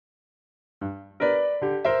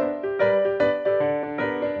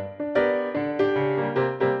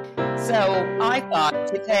So I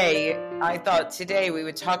thought today we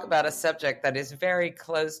would talk about a subject that is very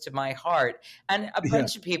close to my heart. And a Yeah,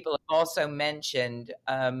 bunch of people have also mentioned,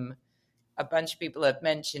 a bunch of people have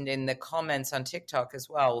mentioned in the comments on TikTok as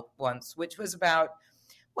well once, which was about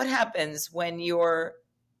what happens when you're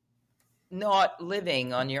not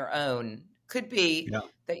living on your own. Could be yeah,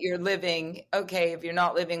 that you're living, okay, if you're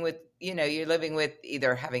not living with, you're living with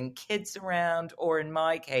either having kids around, or in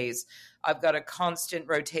my case, I've got a constant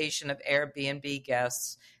rotation of Airbnb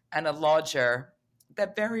guests and a lodger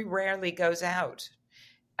that very rarely goes out.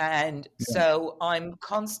 And yeah. so I'm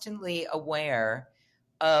constantly aware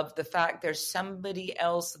of the fact there's somebody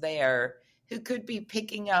else there who could be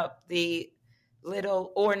picking up the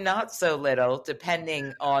little or not so little,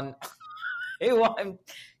 depending on who I'm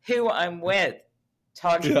who I'm with,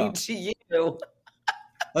 Yeah. talking to you.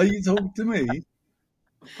 Are you talking to me?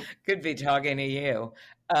 Could be talking to you.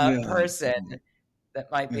 A Yeah, person that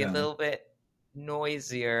might be a yeah. little bit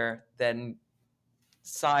noisier than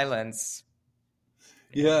silence.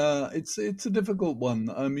 Yeah. Yeah, it's a difficult one.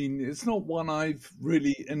 I mean, it's not one I've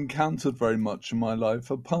really encountered very much in my life,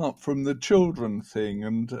 apart from the children thing,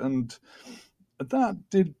 and that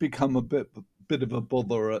did become a bit of a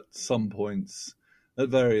bother at some points, at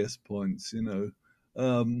various points.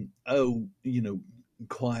 Oh,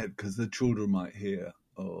 quiet because the children might hear,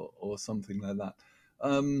 or something like that.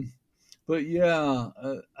 Um, but yeah,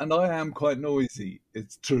 and I am quite noisy.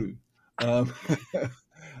 It's true. Um,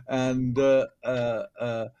 and I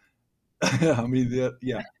mean,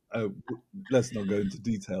 yeah. Let's not go into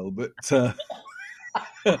detail, but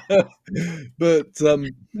but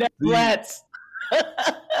No, the let's.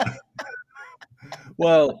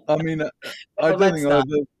 well, I mean, I No, don't let's think not.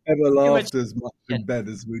 I've ever Too much laughed as much in tension. bed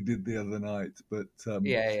as we did the other night, but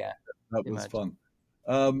Yeah, yeah. that Too was much. fun.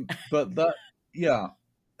 But that, yeah.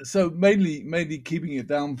 So mainly keeping it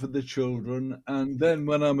down for the children, and then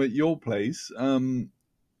when I'm at your place,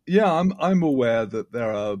 yeah, I'm aware that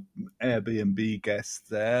there are Airbnb guests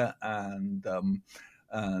there, and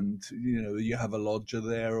you have a lodger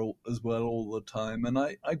there as well all the time, and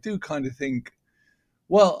I do kind of think,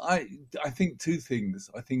 well, I think two things.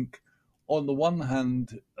 I think on the one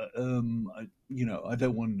hand, I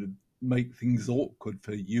don't want to make things awkward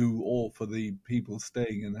for you or for the people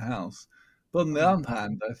staying in the house, but on the Mm. other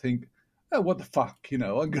hand, I think, oh, what the fuck,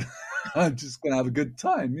 I'm just gonna have a good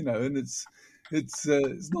time, and it's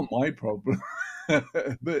not my problem.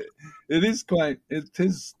 But it is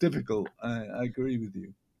difficult. I agree with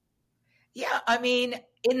you. Yeah, I mean,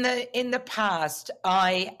 in the past,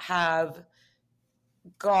 I have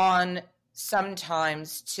gone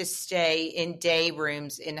sometimes to stay in day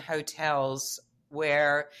rooms in hotels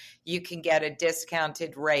where you can get a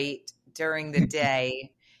discounted rate during the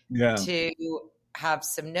day Yeah, to have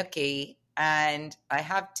some nookie. And I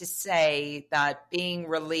have to say that being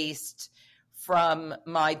released from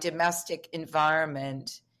my domestic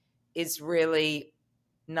environment is really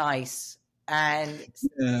nice and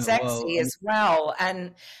yeah. Well, sexy as well.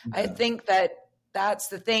 And I yeah, think that that's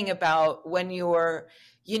the thing about when you're,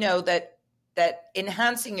 that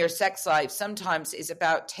enhancing your sex life sometimes is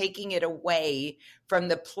about taking it away from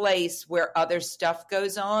the place where other stuff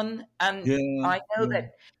goes on. And yeah, I know yeah.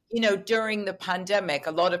 that, during the pandemic,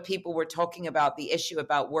 a lot of people were talking about the issue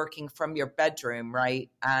about working from your bedroom,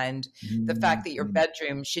 right? And the fact that your Mm,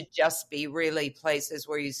 bedroom should just be really places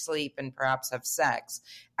where you sleep and perhaps have sex.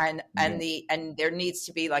 And yeah, there needs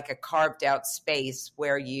to be like a carved out space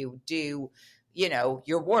where you do,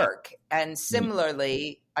 your work. And yeah,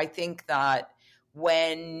 similarly, I think that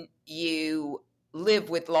when you live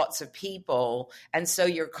with lots of people, and so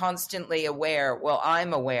you're constantly aware, well,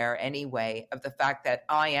 I'm aware anyway, of the fact that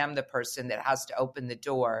I am the person that has to open the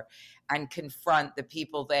door and confront the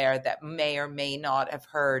people there that may or may not have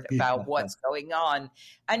heard about yeah, what's going on.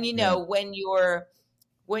 And yeah, when you're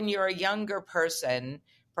a younger person,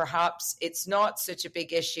 perhaps it's not such a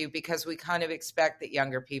big issue because we kind of expect that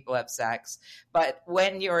younger people have sex. But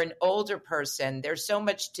when you're an older person, there's so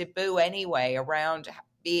much taboo anyway around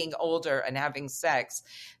being older and having sex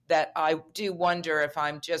that I do wonder if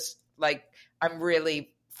I'm just like, I'm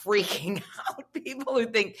really freaking out people who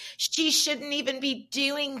think she shouldn't even be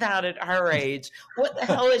doing that at her age. What the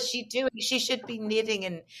hell is she doing? She should be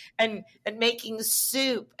knitting and making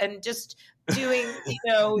soup and just doing,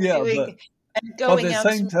 yeah. doing and By going the out to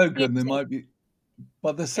same token, music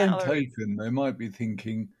by the same galleries. token, they might be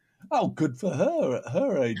thinking, "Oh, good for her at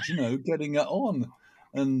her age, getting it on."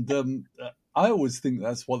 And I always think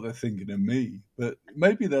that's what they're thinking of me. But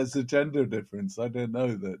maybe there's a gender difference. I don't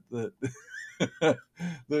know that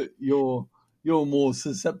that you're more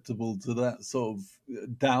susceptible to that sort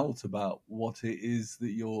of doubt about what it is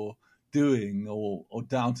that you're doing or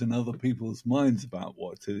doubt in other people's minds about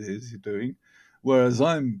what it is you're doing. Whereas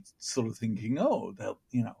I'm sort of thinking, oh,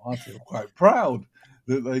 I feel quite proud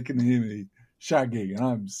that they can hear me shagging, and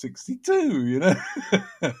I'm 62,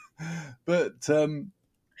 But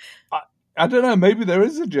I don't know. Maybe there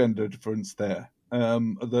is a gender difference there.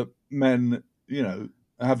 That men,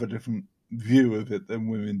 have a different view of it than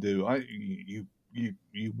women do.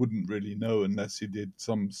 You wouldn't really know unless you did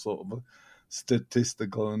some sort of a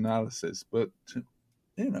statistical analysis. But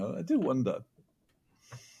I do wonder.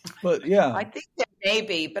 But yeah, I think there may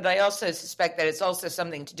be, but I also suspect that it's also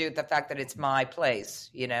something to do with the fact that it's my place,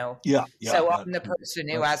 Yeah. So I'm the person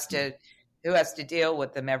who has to deal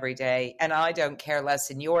with them every day, and I don't care less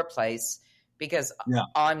in your place because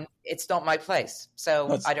it's not my place, so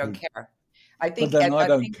That's I don't true. care. I think, but then I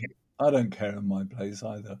don't care in my place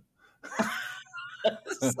either.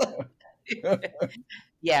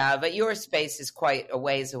 Yeah, but your space is quite a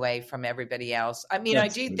ways away from everybody else. I mean,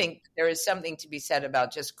 That's I do true. think there is something to be said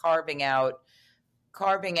about just carving out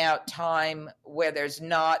time where there's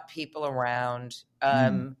not people around.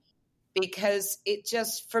 Because it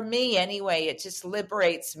just, for me anyway, it just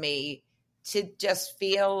liberates me to just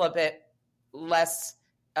feel a bit less,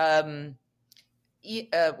 what's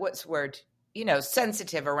the word?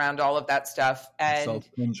 Sensitive around all of that stuff, and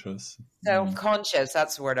self-conscious. Self-conscious,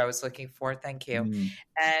 that's the word I was looking for. Thank you.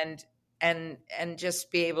 And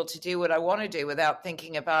just be able to do what I want to do without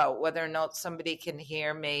thinking about whether or not somebody can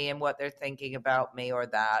hear me and what they're thinking about me or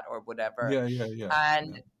that or whatever.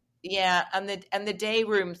 And the day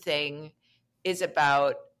room thing is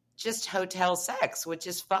about just hotel sex, which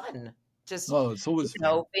is fun. Just it's always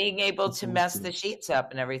fun. Being able to mess the sheets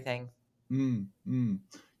up and everything.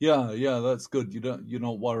 Yeah, that's good. You're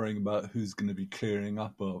not worrying about who's going to be clearing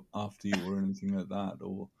up after you or anything like that,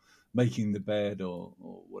 or making the bed or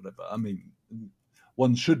whatever. I mean,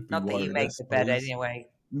 one should be not worried. That you make the bed anyway.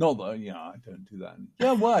 Not that, I don't do that.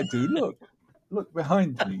 Yeah, well, I do. Look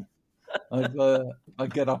behind me. I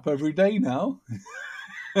get up every day now.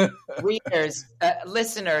 Readers,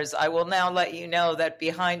 listeners, I will now let you know that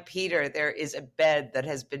behind Peter there is a bed that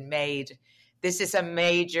has been made. This is a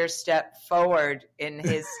major step forward in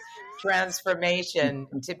his transformation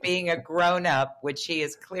to being a grown-up, which he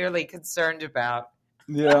is clearly concerned about.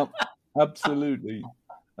 Yeah, absolutely.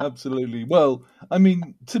 Well, I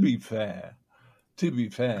mean, to be fair,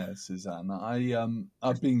 Suzanne,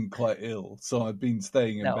 I've been quite ill, so I've been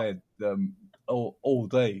staying in bed all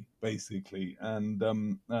day basically, and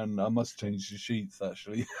I must change the sheets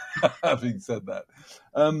actually. Having said that,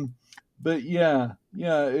 but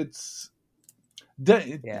it's.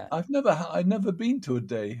 I've never been to a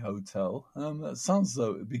day hotel. That sounds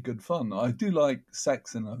though it'd be good fun. I do like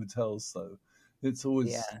sex in hotels, though. It's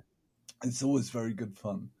always very good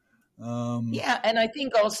fun. And I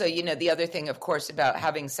think also, the other thing, of course, about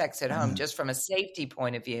having sex at home, just from a safety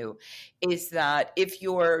point of view, is that if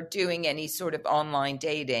you're doing any sort of online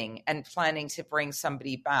dating and planning to bring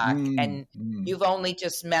somebody back and you've only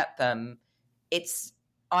just met them,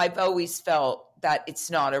 I've always felt that it's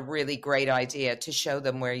not a really great idea to show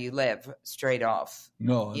them where you live straight off.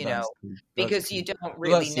 No, because you don't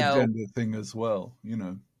really know. That's a gender thing as well,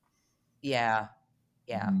 Yeah,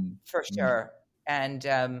 for sure. And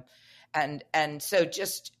so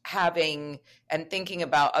just having and thinking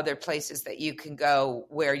about other places that you can go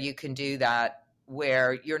where you can do that,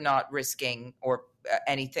 where you're not risking or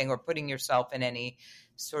anything or putting yourself in any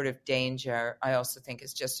sort of danger, I also think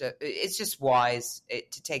it's just wise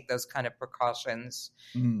to take those kind of precautions.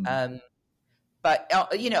 But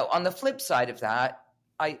on the flip side of that,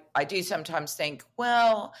 I do sometimes think,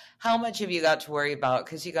 well, how much have you got to worry about?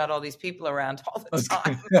 Because you got all these people around all the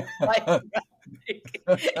time.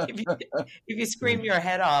 If you scream your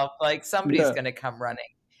head off, like somebody's going to come running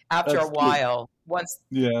after a while. Once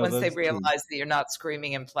they realize that you're not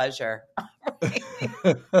screaming in pleasure.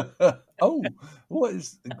 Oh,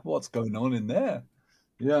 what's going on in there?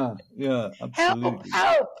 Yeah, absolutely.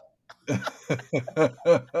 Help!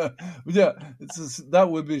 That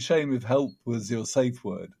would be a shame if help was your safe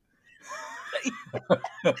word. But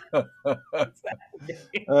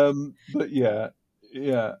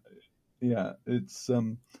it's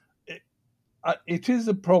it is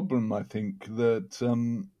a problem, I think,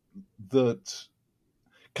 that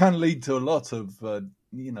can lead to a lot of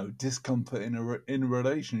discomfort in a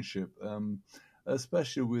relationship,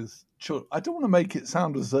 especially with children. I don't want to make it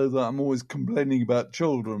sound as though that I'm always complaining about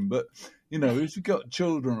children, but if you've got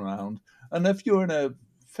children around, and if you're in a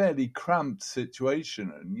fairly cramped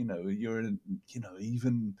situation, and you're in,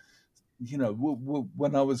 even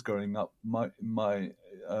when I was growing up, my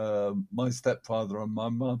stepfather and my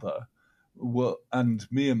mother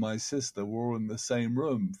and me and my sister were all in the same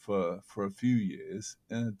room for a few years,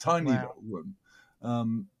 in a tiny Wow. little room,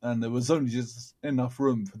 and there was only just enough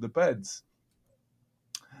room for the beds.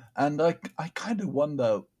 And I kind of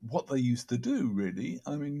wonder what they used to do, really.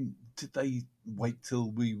 I mean, did they wait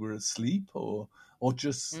till we were asleep, or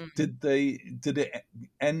just Mm. did it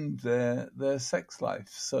end their sex life?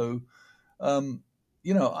 So,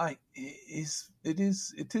 you know, it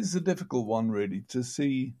is a difficult one, really, to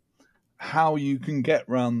see how you can get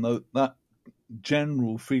around that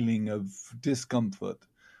general feeling of discomfort,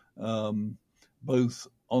 um, both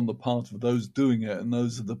on the part of those doing it and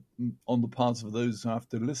on the part of those who have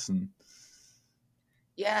to listen.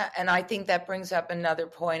 Yeah, and I think that brings up another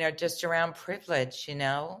point just around privilege, you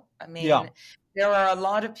know? I Yeah, mean, there are a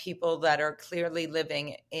lot of people that are clearly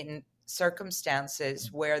living in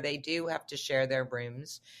circumstances where they do have to share their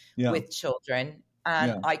rooms yeah, with children,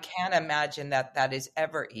 and yeah. I can't imagine that that is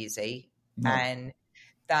ever easy, No, and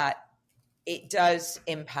that it does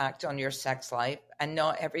impact on your sex life, and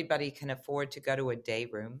not everybody can afford to go to a day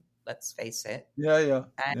room, let's face it. yeah, yeah,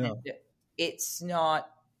 yeah. And it's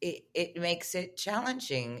not, it makes it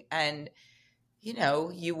challenging. And, you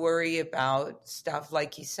know, you worry about stuff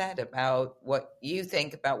like you said about what you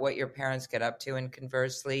think about what your parents get up to. And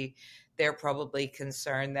conversely, they're probably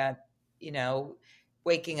concerned that, you know,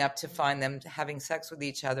 waking up to find them having sex with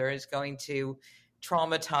each other is going to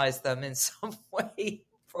traumatize them in some way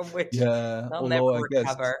from which Yeah, they'll never although I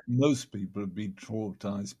guess recover. most people would be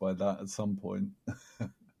traumatized by that at some point.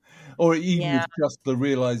 Or even Yeah. if just the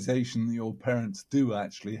realization that your parents do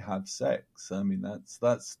actually have sex. I mean,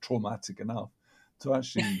 that's traumatic enough. To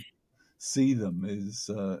actually see them is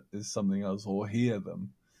something else, or hear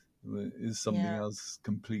them is something Yeah. else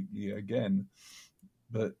completely again.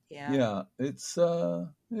 But Yeah. yeah, it's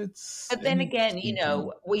an But then again, you interesting thing.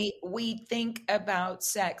 know, we think about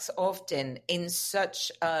sex often in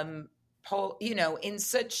such you know, in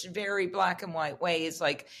such very black and white ways,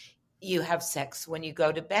 like you have sex when you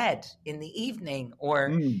go to bed in the evening,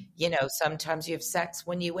 or Mm, you know, sometimes you have sex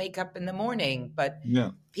when you wake up in the morning. But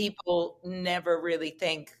yeah, people never really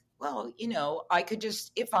think, well, you know, I could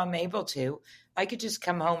just, if I'm able to, I could just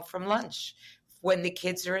come home from lunch when the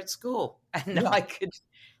kids are at school, and yeah, I could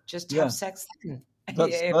just have yeah. sex then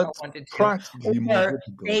if I That's wanted to. practically more Or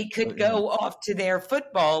difficult. they could But yeah, go off to their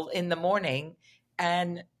football in the morning,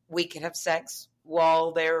 and we could have sex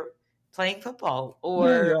while they're playing football,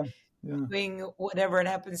 yeah, or yeah, yeah. doing whatever it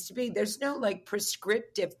happens to be. There's no like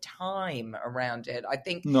prescriptive time around it.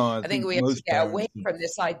 No, I I think think we have to most get away parents have from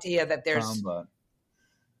this idea that found that.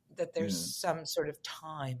 there's Yeah. some sort of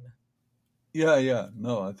time. Yeah, yeah.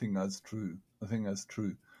 No, I think that's true. I think that's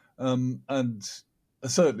true. And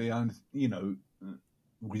certainly, you know,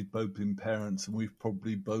 we've both been parents, and we've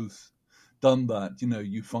probably both done that. You know,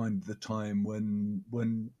 you find the time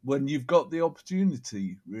when you've got the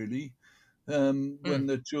opportunity, really, Mm, when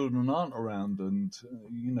the children aren't around, and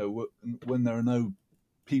you know, when there are no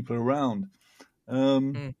people around.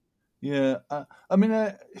 Um, mm, Yeah, I mean,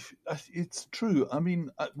 it's true. I mean,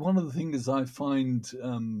 one of the things I find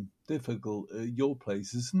difficult at your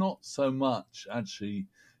place is not so much actually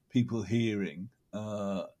people hearing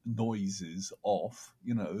noises off,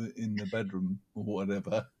 you know, in the bedroom or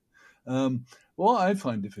whatever. What I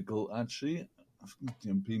find difficult, actually,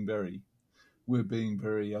 you know, we're being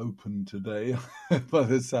very open today, by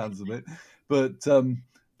the sounds of it. But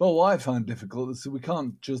what I find difficult is that we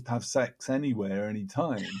can't just have sex anywhere,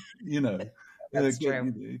 anytime. You know, that's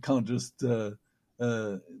true. you can't just uh,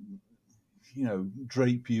 you know,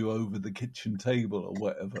 drape you over the kitchen table or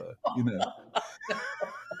whatever. You know,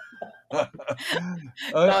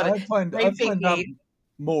 God, I raping find that me.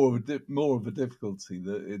 more of a difficulty,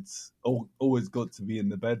 that it's always got to be in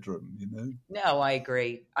the bedroom. You know. No, I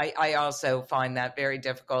agree. I also find that very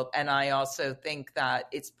difficult. And I also think that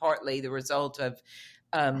it's partly the result of,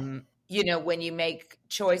 you know, when you make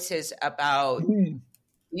choices about Mm,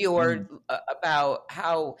 mm, about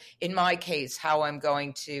how, in my case, how I'm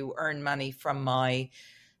going to earn money from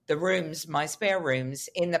the rooms, my spare rooms.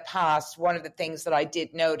 In the past, one of the things that I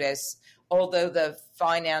did notice, although the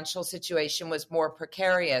financial situation was more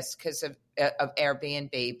precarious because of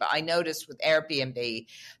Airbnb, but I noticed with Airbnb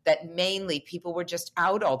that mainly people were just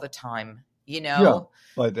out all the time, you yeah, know?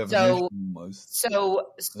 by definition, So almost, so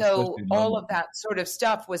especially in all of London. that sort of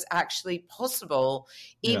stuff was actually possible,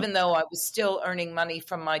 Yeah. even though I was still earning money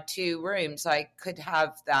from my two rooms. I could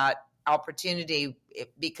have that opportunity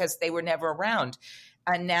because they were never around.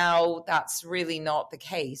 And now that's really not the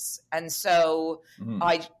case. And so Mm.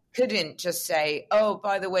 I couldn't just say, oh,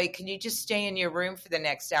 by the way, can you just stay in your room for the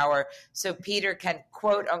next hour so Peter can,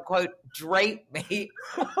 quote unquote, drape me?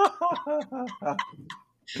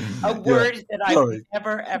 A word that I've Sorry.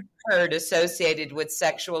 never ever heard associated with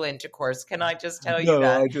sexual intercourse. Can I just tell you No,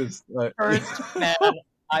 that? I just First man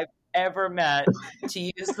I've ever met to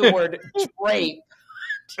use the word drape,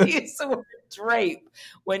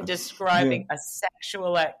 when describing a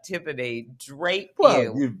sexual activity. Drape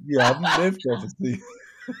well, you. you haven't lived, obviously.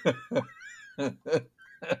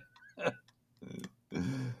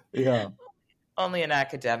 Yeah, Only an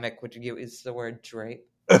academic would use the word drape.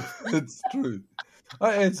 it's true.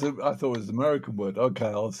 I thought it was an American word. Okay,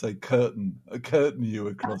 I'll say curtain. A curtain you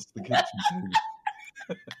across the kitchen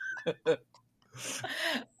table.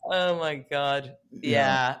 Oh my God.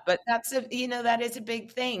 Yeah. But that's that is a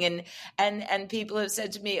big thing. And people have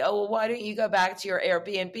said to me, oh, well, why don't you go back to your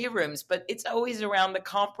Airbnb rooms? But it's always around the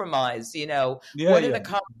compromise, what are the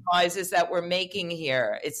compromises that we're making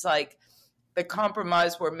here? It's like the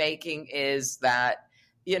compromise we're making is that,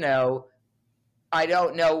 I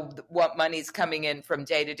don't know what money's coming in from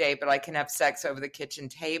day to day, but I can have sex over the kitchen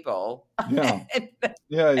table. Yeah.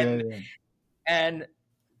 And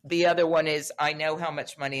the other one is I know how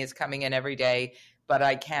much money is coming in every day, but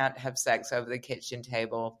I can't have sex over the kitchen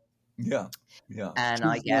table. Yeah. And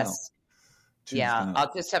I guess,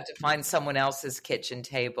 I'll just have to find someone else's kitchen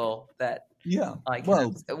table that I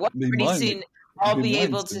can. Pretty soon I'll be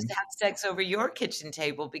able to have sex over your kitchen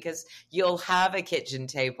table because you'll have a kitchen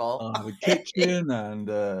table. A kitchen and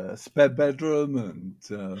a spare bedroom and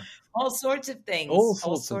all sorts of things. All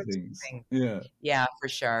sorts of things. Yeah, for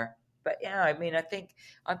sure. But yeah, I mean, I think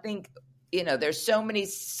there's so many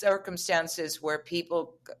circumstances where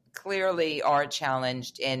people clearly are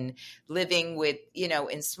challenged in living with,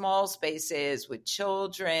 in small spaces with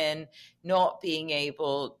children, not being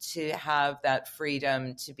able to have that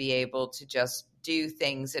freedom to be able to just do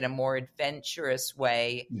things in a more adventurous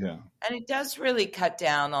way. Yeah. And it does really cut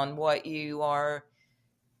down on what you are,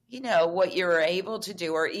 what you're able to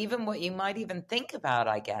do, or even what you might even think about,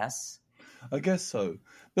 I guess. I guess so.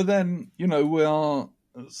 But then, we are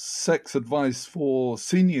sex advice for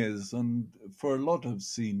seniors, and for a lot of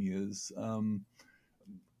seniors,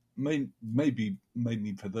 maybe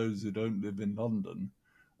mainly for those who don't live in London,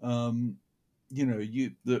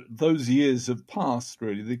 those years have passed,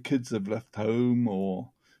 really. The kids have left home or,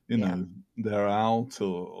 they're out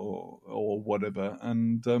or whatever.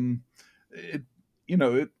 And it'd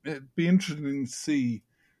be interesting to see,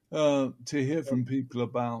 to hear from people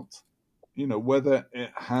about, whether it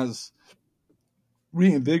has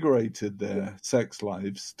reinvigorated their sex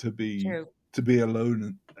lives to be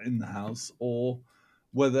alone in the house, or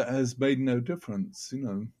whether it has made no difference,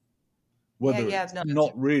 whether it's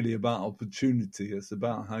not really about opportunity, it's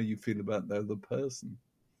about how you feel about the other person.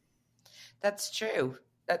 That's true.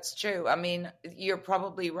 I mean, you're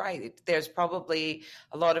probably right. There's probably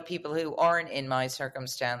a lot of people who aren't in my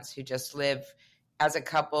circumstance who just live as a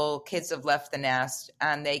couple, kids have left the nest,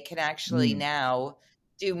 and they can actually now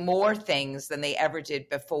do more things than they ever did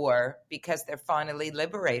before because they're finally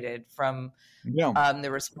liberated from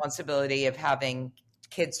the responsibility of having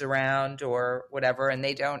kids around or whatever, and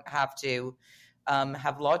they don't have to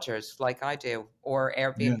have lodgers like I do, or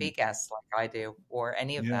Airbnb guests like I do, or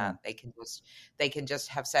any of that. They can just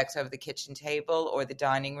have sex over the kitchen table or the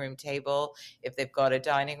dining room table if they've got a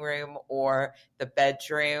dining room, or the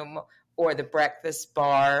bedroom, or the breakfast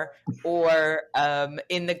bar, or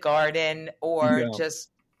in the garden, or just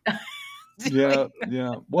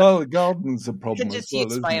Well, the garden's a problem. I can just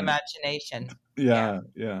use my imagination. Yeah.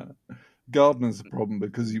 Garden's a problem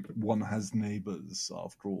because one has neighbours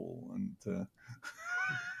after all, and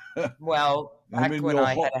well, back when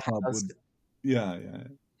I had a house,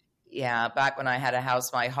 back when I had a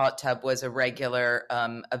house, my hot tub was a regular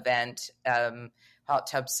event. Hot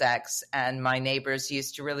tub sex, and my neighbors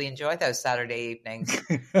used to really enjoy those Saturday evenings.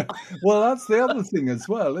 Well, that's the other thing as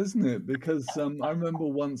well, isn't it? Because I remember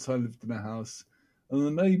once I lived in a house and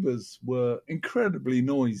the neighbors were incredibly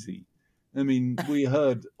noisy. I mean, we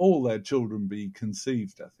heard all their children be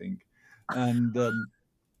conceived, I think.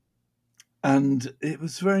 And it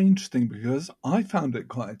was very interesting because I found it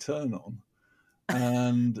quite a turn on.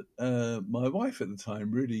 And my wife at the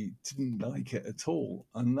time really didn't like it at all.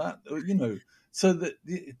 And that, so that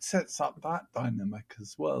it sets up that dynamic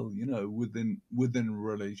as well, within a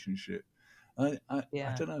relationship. I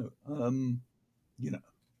don't know.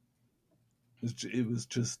 It was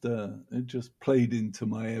just it just played into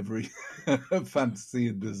my every fantasy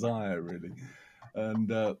and desire, really. And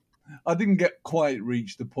I didn't quite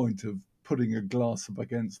reach the point of putting a glass up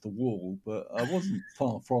against the wall, but I wasn't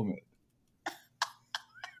far from it.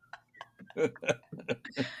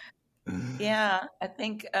 Yeah, I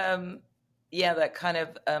think, that kind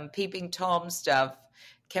of peeping Tom stuff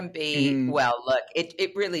can be, Mm, well, look,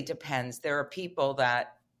 it really depends. There are people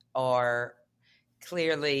that are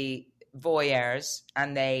clearly voyeurs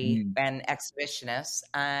mm, and exhibitionists,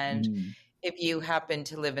 and mm. if you happen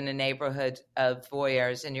to live in a neighborhood of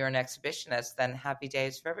voyeurs and you're an exhibitionist, then happy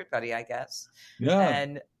days for everybody, I guess. Yeah,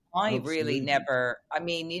 And I really absolutely. never, I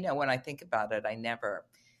mean, when I think about it, I never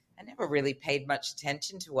really paid much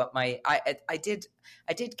attention to what I did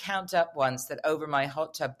count up once that over my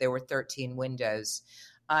hot tub there were 13 windows,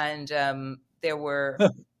 and there was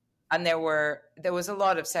a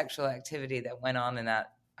lot of sexual activity that went on in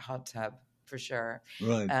that hot tub for sure.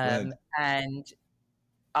 Right, right. And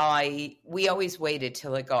we always waited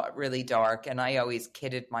till it got really dark, and I always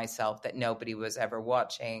kidded myself that nobody was ever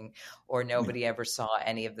watching or Yeah. nobody ever saw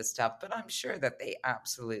any of the stuff, but I'm sure that they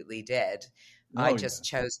absolutely did. I Oh, yeah. just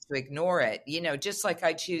chose to ignore it, just like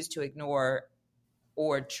I choose to ignore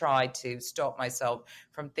or try to stop myself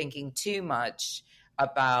from thinking too much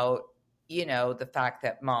about, the fact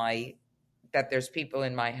that there's people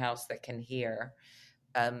in my house that can hear,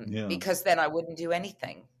 Yeah. because then I wouldn't do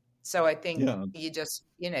anything. So I think Yeah. you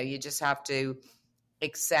just have to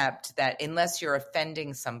accept that unless you're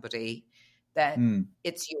offending somebody, that Mm.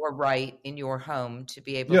 it's your right in your home to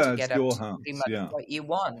be able to Yeah, it's get up your to pretty house. much Yeah. what you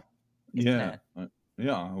want, isn't Yeah. it?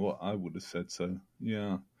 Yeah, well, I would have said so.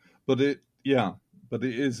 Yeah. Yeah, but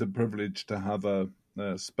it is a privilege to have a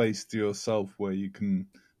space to yourself where you can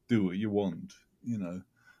do what you want,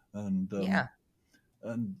 and Yeah,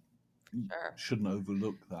 and you sure. shouldn't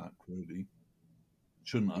overlook that, really.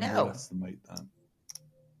 Shouldn't No, underestimate that.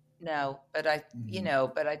 no,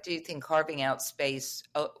 Mm. but I do think carving out space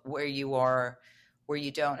where you are, where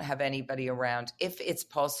you don't have anybody around, if it's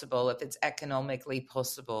possible, if it's economically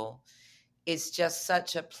possible, is just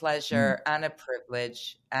such a Mm. pleasure and a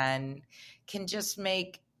privilege, and can just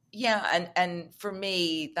make, yeah, and for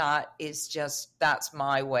me that's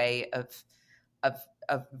my way of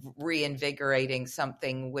of reinvigorating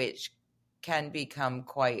something which can become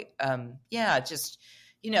quite, just,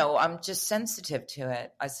 I'm just sensitive to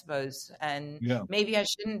it, I suppose, and Yeah. maybe I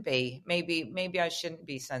shouldn't be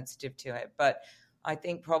sensitive to it, but I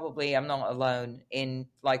think probably I'm not alone in,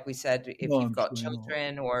 like we said, if No, you've I'm got sure you're not.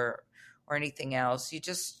 children or anything else, you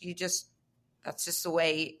just that's just the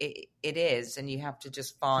way it is, and you have to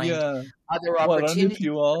just find Yeah. other Well, and if opportunities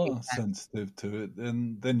you to do are that. sensitive to it,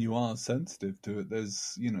 then you are sensitive to it.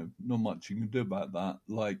 There's, not much you can do about that.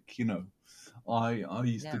 Like, I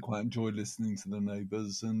used to Yeah, quite enjoy listening to the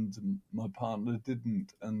neighbors, and my partner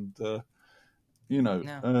didn't. And you know,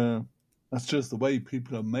 no, uh, that's just the way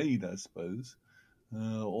people are made, I suppose,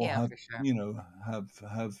 or yeah, have for sure. you know have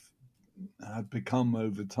become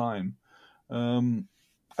over time. Um,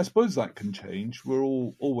 I suppose that can change. We're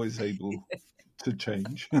all always able to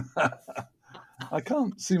change. I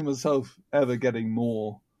can't see myself ever getting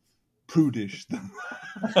more prudish than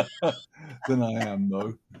I am,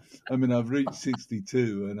 though. I mean, I've reached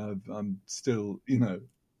 62, and I'm still,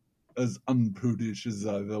 as unprudish as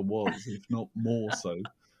I ever was, if not more so.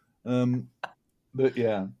 Um, but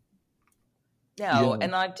yeah, No, yeah,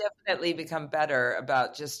 and I've definitely become better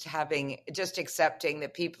about just accepting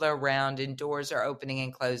that people are around and doors are opening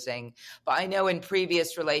and closing. But I know in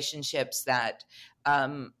previous relationships that,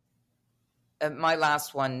 um, my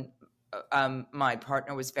last one, my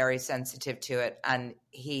partner was very sensitive to it, and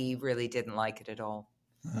he really didn't like it at all.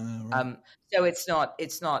 right. Um, so it's not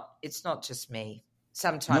just me. No,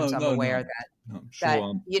 Sometimes I'm no, aware no. that No, I'm sure that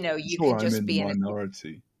I'm you sure can I'm just in the be in a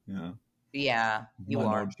minority. Yeah, yeah, you are.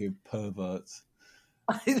 minority of perverts.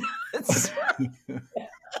 That's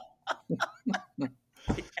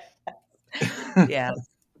yes,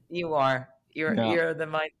 you are. Yeah, You're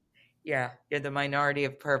the you're the minority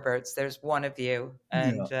of perverts. There's one of you, yeah,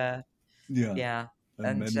 and yeah, yeah, and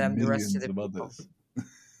and many the rest of millions the of people, others.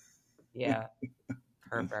 yeah,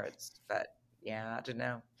 perverts. But yeah, I don't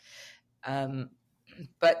know. Um,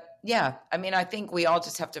 but yeah, I mean, I think we all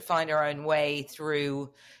just have to find our own way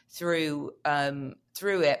through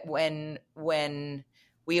it when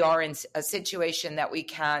we are in a situation that we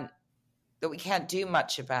can't do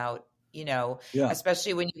much about, Yeah,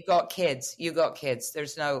 especially when you've got kids.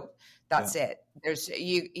 There's no, yeah, that's it. There's,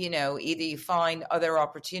 either you find other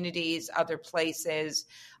opportunities, other places,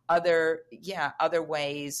 other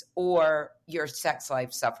ways, or your sex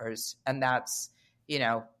life suffers. And that's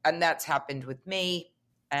happened with me.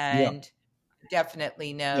 yeah, And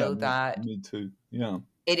definitely yeah. know that Me too. Yeah,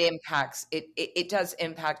 it does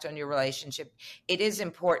impact on your relationship. It is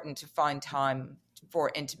important to find time for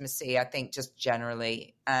intimacy, I think, just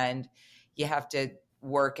generally, and you have to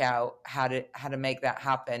work out how to make that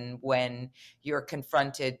happen when you're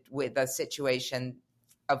confronted with a situation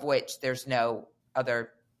of which there's no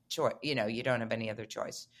other choice. You know, you don't have any other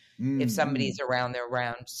choice. If somebody's around, they're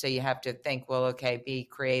around. So you have to think, well, okay, be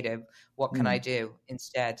creative. What can I do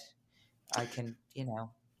instead? I can, you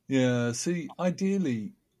know. Yeah, see,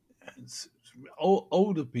 ideally,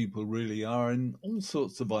 older people really are in all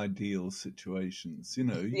sorts of ideal situations. You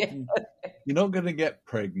know, you're not going to get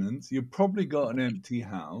pregnant. You've probably got an empty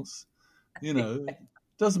house. You know,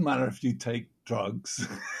 doesn't matter if you take drugs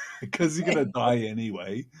because you're going to die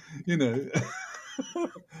anyway. You know,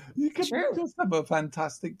 you can just have a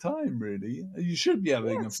fantastic time, really. You should be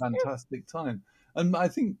having a fantastic time. And I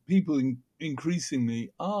think people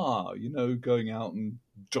increasingly are, you know, going out and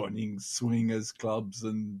joining swingers clubs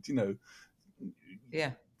and, you know,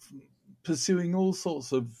 pursuing all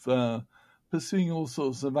sorts of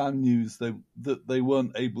avenues that they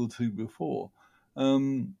weren't able to before.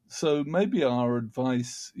 So maybe our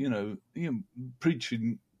advice, you know,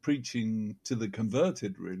 preaching to the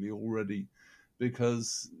converted really already,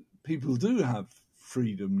 because people do have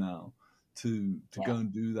freedom now to go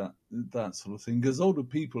and do that sort of thing. Because older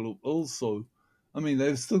people also, I mean,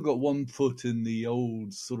 they've still got one foot in the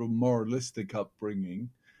old sort of moralistic upbringing,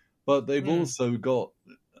 but they've also got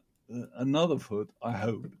another foot, I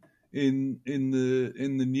hope, in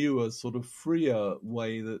the newer sort of freer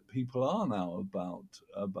way that people are now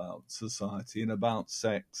about society and about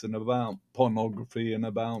sex and about pornography and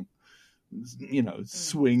about, you know,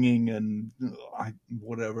 swinging and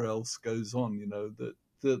whatever else goes on. You know, that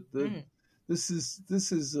this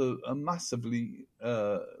is a massively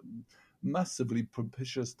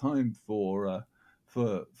propitious time for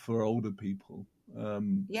older people.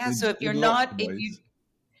 So if you're not,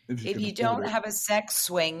 if you don't have a sex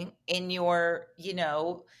swing in your, you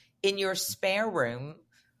know, in your spare room,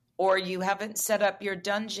 or you haven't set up your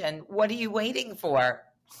dungeon, what are you waiting for?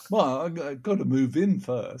 Well, I've got to move in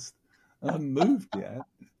first. I haven't moved yet.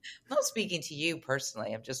 I'm not speaking to you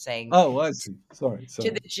personally. I'm just saying. Oh, I see. Sorry.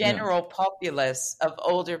 To the general populace of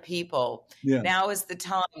older people, now is the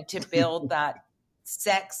time to build that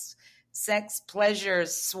sex pleasure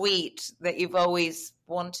suite that you've always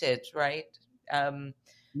wanted, right? I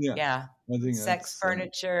think sex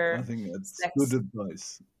furniture. I think that's good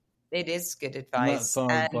advice. It is good advice. And that's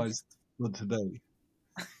our advice for today.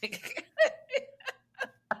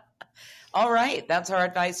 All right, that's our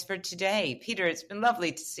advice for today. Peter, it's been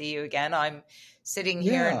lovely to see you again. I'm sitting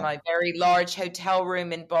here in my very large hotel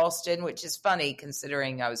room in Boston, which is funny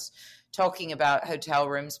considering I was talking about hotel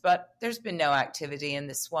rooms, but there's been no activity in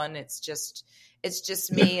this one. It's just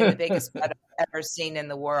me and the biggest bed I've ever seen in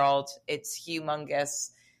the world. It's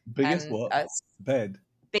humongous. Biggest bed?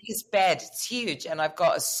 Biggest bed. It's huge. And I've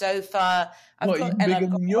got a sofa. Even bigger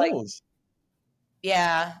than yours?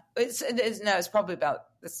 It's probably about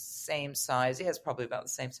the same size. Yeah, it's probably about the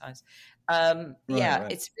same size.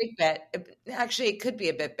 It's a big bed. Actually, it could be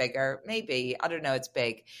a bit bigger. Maybe. I don't know. It's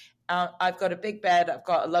big. I've got a big bed. I've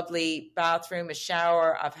got a lovely bathroom, a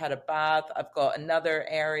shower. I've had a bath. I've got another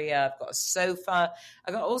area. I've got a sofa.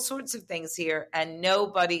 I've got all sorts of things here and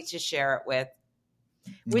nobody to share it with,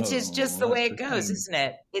 which is just the way it goes, isn't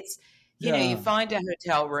it? It's, you know, you find a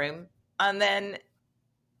hotel room and then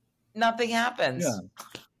nothing happens. Yeah.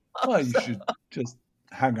 Well, you should just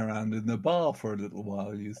hang around in the bar for a little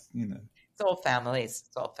while. You know. It's all families.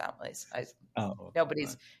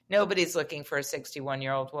 Nobody's looking for a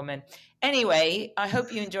 61-year-old woman. Anyway, I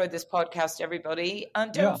hope you enjoyed this podcast, everybody.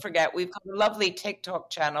 And don't forget, we've got a lovely TikTok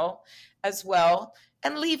channel as well.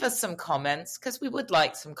 And leave us some comments, because we would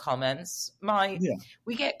like some comments.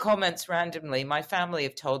 We get comments randomly. My family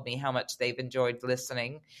have told me how much they've enjoyed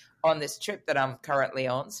listening on this trip that I'm currently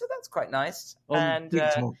on. So that's quite nice. On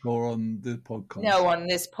TikTok or on the podcast? No, on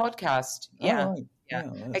this podcast. Yeah. Oh, right. Yeah,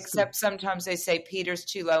 except sometimes they say Peter's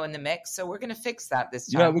too low in the mix, so we're going to fix that this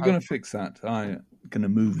time. Yeah, we're going to fix that. I'm going to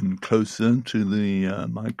move him closer to the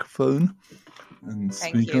microphone and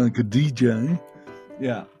speak like a DJ.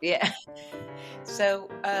 Yeah. Yeah. So,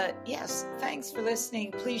 yes, thanks for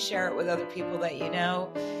listening. Please share it with other people that you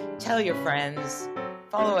know. Tell your friends.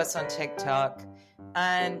 Follow us on TikTok.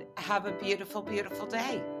 And have a beautiful, beautiful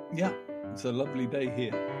day. Yeah, it's a lovely day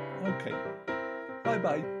here. Okay.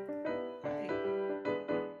 Bye-bye.